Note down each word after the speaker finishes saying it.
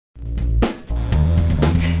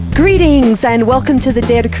Greetings and welcome to the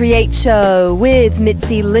Dare to Create show with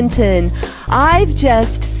Mitzi Linton. I've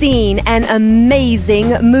just seen an amazing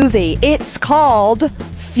movie. It's called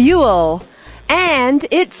Fuel, and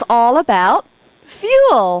it's all about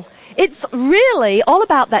fuel. It's really all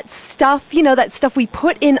about that stuff, you know, that stuff we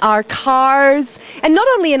put in our cars, and not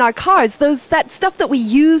only in our cars, that stuff that we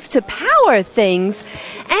use to power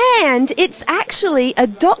things. And it's actually a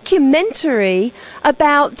documentary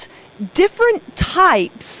about different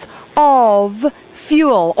types of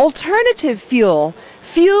fuel, alternative fuel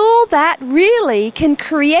that really can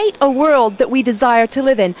create a world that we desire to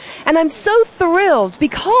live in. And I'm so thrilled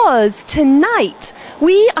because tonight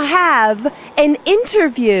we have an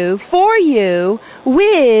interview for you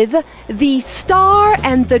with the star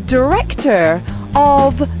and the director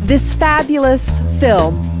of this fabulous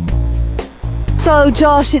film. So,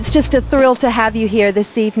 Josh, it's just a thrill to have you here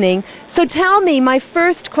this evening. So tell me, my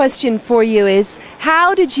first question for you is,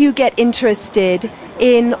 how did you get interested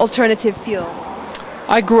in alternative fuel?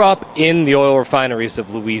 I grew up in the oil refineries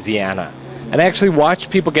of Louisiana, and I actually watched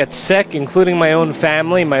people get sick, including my own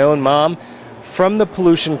family, my own mom, from the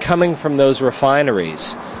pollution coming from those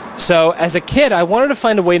refineries. So as a kid, I wanted to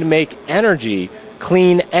find a way to make energy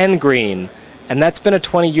clean and green, and that's been a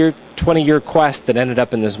 20-year quest that ended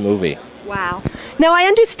up in this movie. Wow. Now, I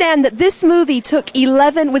understand that this movie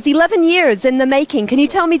was 11 years in the making. Can you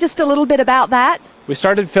tell me just a little bit about that? We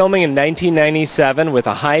started filming in 1997 with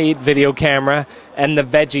a high-8 video camera and the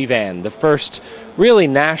Veggie Van, the first really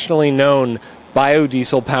nationally known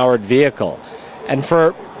biodiesel-powered vehicle. And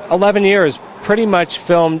for 11 years, pretty much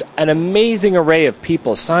filmed an amazing array of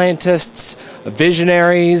people, scientists,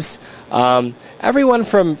 visionaries, everyone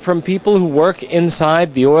from people who work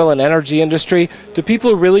inside the oil and energy industry to people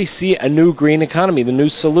who really see a new green economy, the new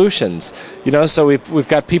solutions. You know, so we've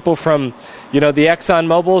got people from, you know, the Exxon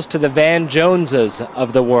Mobils to the Van Joneses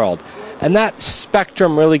of the world. And that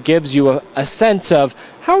spectrum really gives you a sense of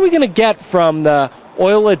how are we going to get from the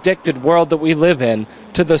oil-addicted world that we live in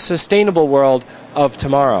to the sustainable world of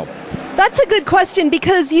tomorrow. That's a good question,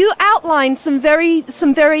 because you outlined some very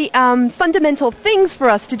fundamental things for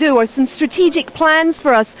us to do, or some strategic plans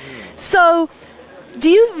for us. So, do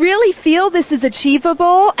you really feel this is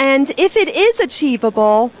achievable? And if it is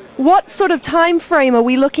achievable, what sort of time frame are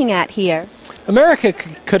we looking at here? America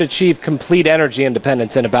could achieve complete energy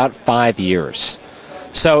independence in about 5 years.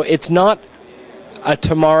 So it's not a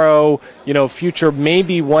tomorrow, you know, future,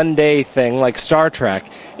 maybe one day thing like Star Trek.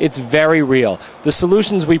 It's very real. The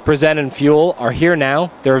solutions we present in Fuel are here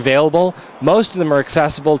now. They're available. Most of them are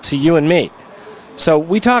accessible to you and me. So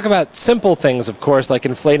we talk about simple things, of course, like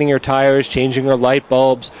inflating your tires, changing your light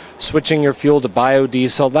bulbs, switching your fuel to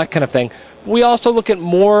biodiesel, that kind of thing. We also look at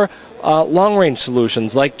more long-range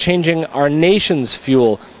solutions, like changing our nation's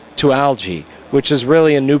fuel to algae, which is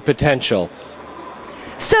really a new potential.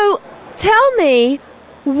 So, tell me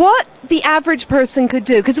what the average person could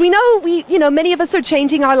do, because we know many of us are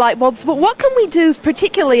changing our light bulbs, but what can we do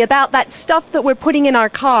particularly about that stuff that we're putting in our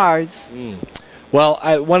cars? Well,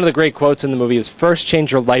 one of the great quotes in the movie is, first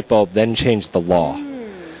change your light bulb, then change the law.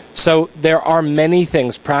 So there are many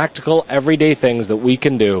things, practical, everyday things that we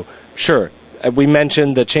can do. Sure, we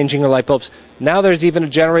mentioned the changing your light bulbs. Now there's even a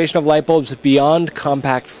generation of light bulbs beyond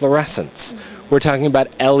compact fluorescence. We're talking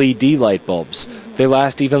about LED light bulbs. They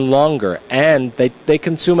last even longer, and they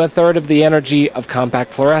consume a third of the energy of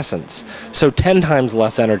compact fluorescence. So 10 times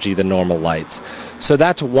less energy than normal lights. So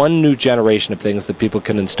that's one new generation of things that people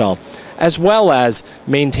can install, as well as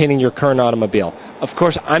maintaining your current automobile. Of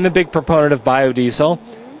course, I'm a big proponent of biodiesel.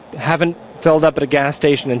 Haven't filled up at a gas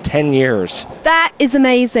station in 10 years. That is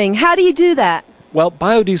amazing. How do you do that? Well,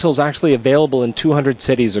 biodiesel is actually available in 200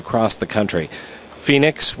 cities across the country.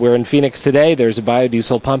 Phoenix, we're in Phoenix today. There's a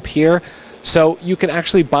biodiesel pump here. So you can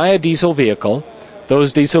actually buy a diesel vehicle.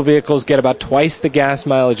 Those diesel vehicles get about twice the gas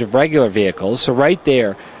mileage of regular vehicles. So right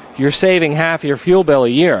there, you're saving half your fuel bill a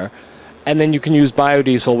year, and then you can use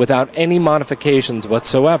biodiesel without any modifications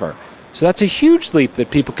whatsoever. So that's a huge leap that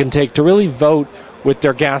people can take to really vote with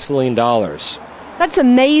their gasoline dollars. That's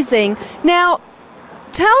amazing. Now,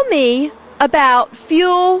 tell me about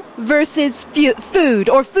fuel versus food,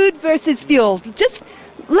 or food versus fuel. Just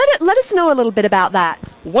let us know a little bit about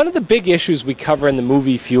that. One of the big issues we cover in the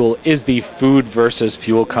movie Fuel is the food versus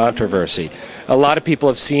fuel controversy. A lot of people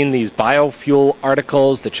have seen these biofuel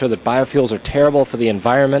articles that show that biofuels are terrible for the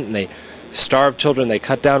environment and they starve children, they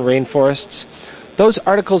cut down rainforests. Those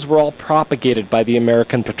articles were all propagated by the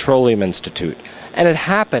American Petroleum Institute, and it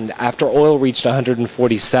happened after oil reached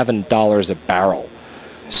 $147 a barrel.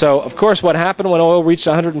 So, of course, what happened when oil reached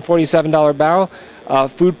 $147 a barrel?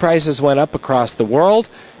 Food prices went up across the world,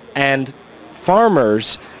 and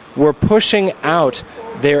farmers were pushing out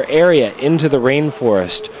their area into the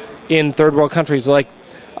rainforest in third world countries like,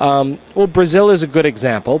 Brazil is a good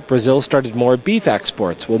example. Brazil started more beef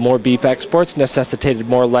exports. Well, more beef exports necessitated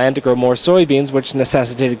more land to grow more soybeans, which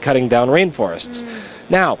necessitated cutting down rainforests.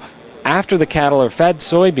 Now, after the cattle are fed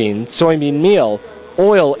soybean meal,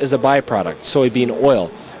 oil is a byproduct, soybean oil,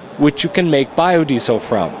 which you can make biodiesel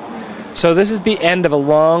from. So this is the end of a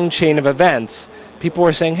long chain of events. People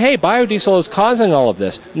were saying, hey, biodiesel is causing all of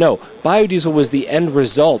this. No, biodiesel was the end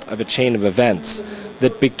result of a chain of events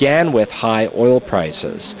that began with high oil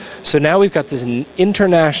prices. So now we've got this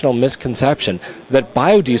international misconception that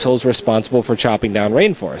biodiesel is responsible for chopping down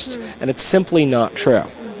rainforests, and it's simply not true.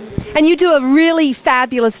 And you do a really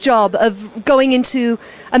fabulous job of going into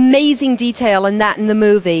amazing detail in the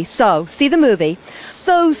movie. So, see the movie.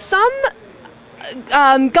 So some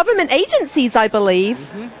government agencies, I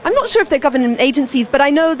believe, I'm not sure if they're government agencies, but I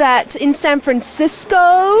know that in San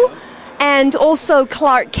Francisco and also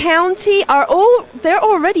Clark County they're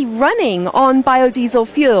already running on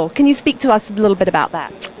biodiesel fuel. Can you speak to us a little bit about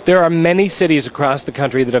that? There are many cities across the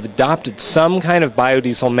country that have adopted some kind of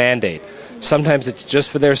biodiesel mandate. Sometimes it's just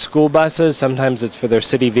for their school buses, sometimes it's for their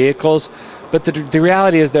city vehicles, but the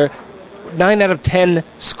reality is 9 out of 10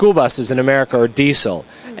 school buses in America are diesel,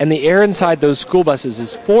 and the air inside those school buses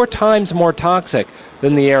is 4 times more toxic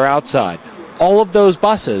than the air outside. All of those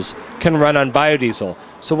buses can run on biodiesel.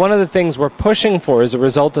 So one of the things we're pushing for as a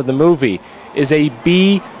result of the movie is a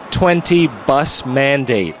B20 bus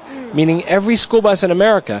mandate, meaning every school bus in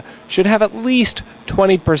America should have at least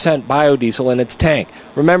 20% biodiesel in its tank.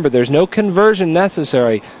 Remember, there's no conversion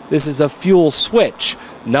necessary. This is a fuel switch,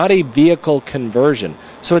 not a vehicle conversion.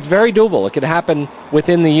 So it's very doable. It could happen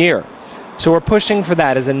within the year. So we're pushing for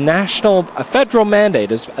that as a federal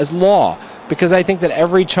mandate, as law, because I think that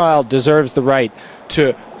every child deserves the right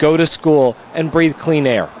to go to school and breathe clean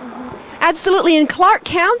air. Absolutely, and Clark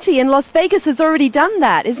County in Las Vegas has already done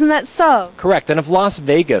that. Isn't that so? Correct, and if Las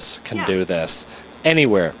Vegas can do this,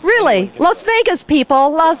 anywhere. Really? Las Vegas,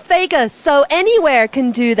 people. Las Vegas. So anywhere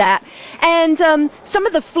can do that. And some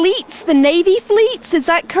of the fleets, the Navy fleets, is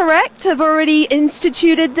that correct, have already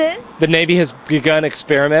instituted this? The Navy has begun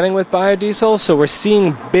experimenting with biodiesel, so we're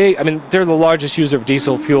seeing they're the largest user of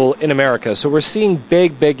diesel fuel in America, so we're seeing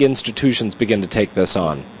big institutions begin to take this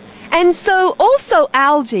on. And so also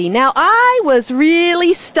algae. Now, I was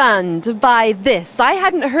really stunned by this. I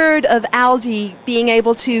hadn't heard of algae being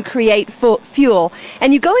able to create fuel.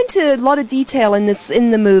 And you go into a lot of detail in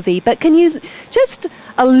the movie, but can you just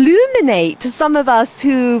illuminate to some of us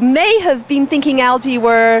who may have been thinking algae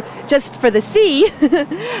were just for the sea,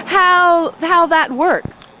 how that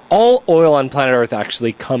works? All oil on planet Earth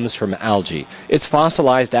actually comes from algae. It's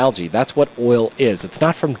fossilized algae. That's what oil is. It's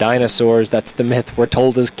not from dinosaurs. That's the myth we're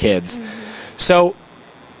told as kids. So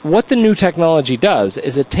what the new technology does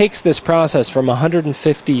is it takes this process from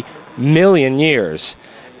 150 million years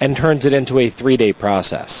and turns it into a 3-day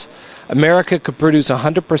process. America could produce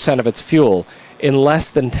 100% of its fuel in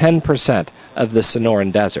less than 10% of the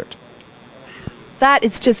Sonoran Desert. That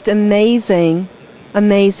is just amazing.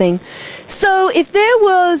 Amazing. So if there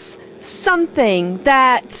was something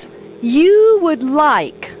that you would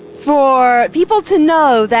like for people to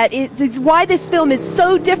know that why this film is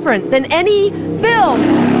so different than any film,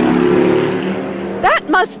 that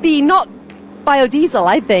must be not biodiesel,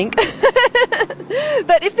 I think.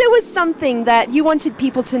 But if there was something that you wanted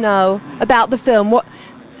people to know about the film,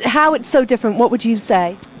 how it's so different, what would you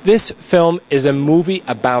say? This film is a movie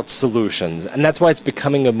about solutions, and that's why it's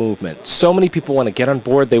becoming a movement. So many people want to get on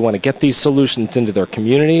board. They want to get these solutions into their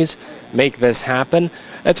communities, make this happen.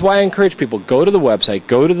 That's why I encourage people, go to the website,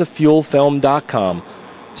 go to thefuelfilm.com,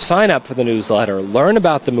 sign up for the newsletter, learn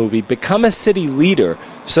about the movie, become a city leader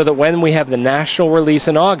so that when we have the national release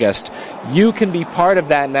in August, you can be part of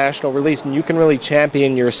that national release and you can really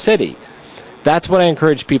champion your city. That's what I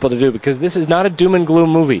encourage people to do, because this is not a doom and gloom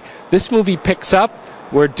movie. This movie picks up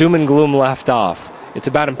where doom and gloom left off. It's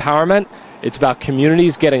about empowerment, it's about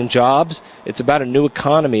communities getting jobs, it's about a new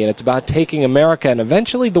economy, and it's about taking America and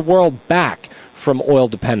eventually the world back from oil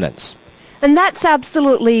dependence. And that's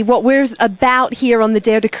absolutely what we're about here on the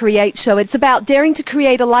Dare to Create show. It's about daring to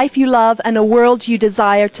create a life you love and a world you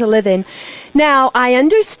desire to live in. Now, I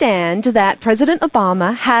understand that President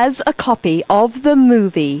Obama has a copy of the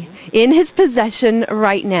movie in his possession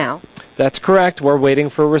right now. That's correct. We're waiting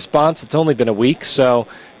for a response. It's only been a week, so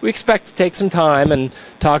we expect to take some time and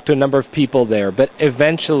talk to a number of people there. But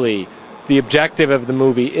eventually, the objective of the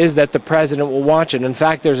movie is that the president will watch it. In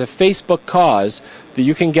fact, there's a Facebook cause that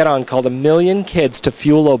you can get on called 1 Million Kids to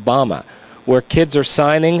Fuel Obama, where kids are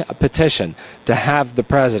signing a petition to have the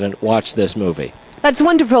president watch this movie. That's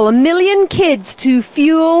wonderful. 1 million kids to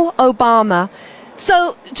fuel Obama.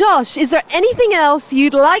 So, Josh, is there anything else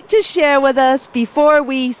you'd like to share with us before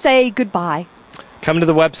we say goodbye? Come to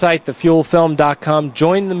the website, thefuelfilm.com.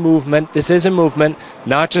 Join the movement. This is a movement,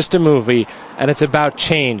 not just a movie, and it's about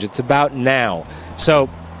change. It's about now. So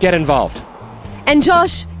get involved. And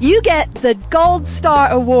Josh, you get the Gold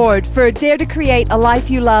Star Award for Dare to Create a Life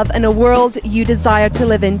You Love and a World You Desire to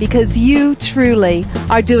Live in, because you truly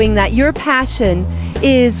are doing that. Your passion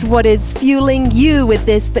is what is fueling you with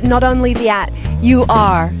this, but not only that, you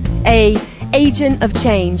are an agent of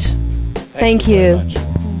change. Thank you. Very much.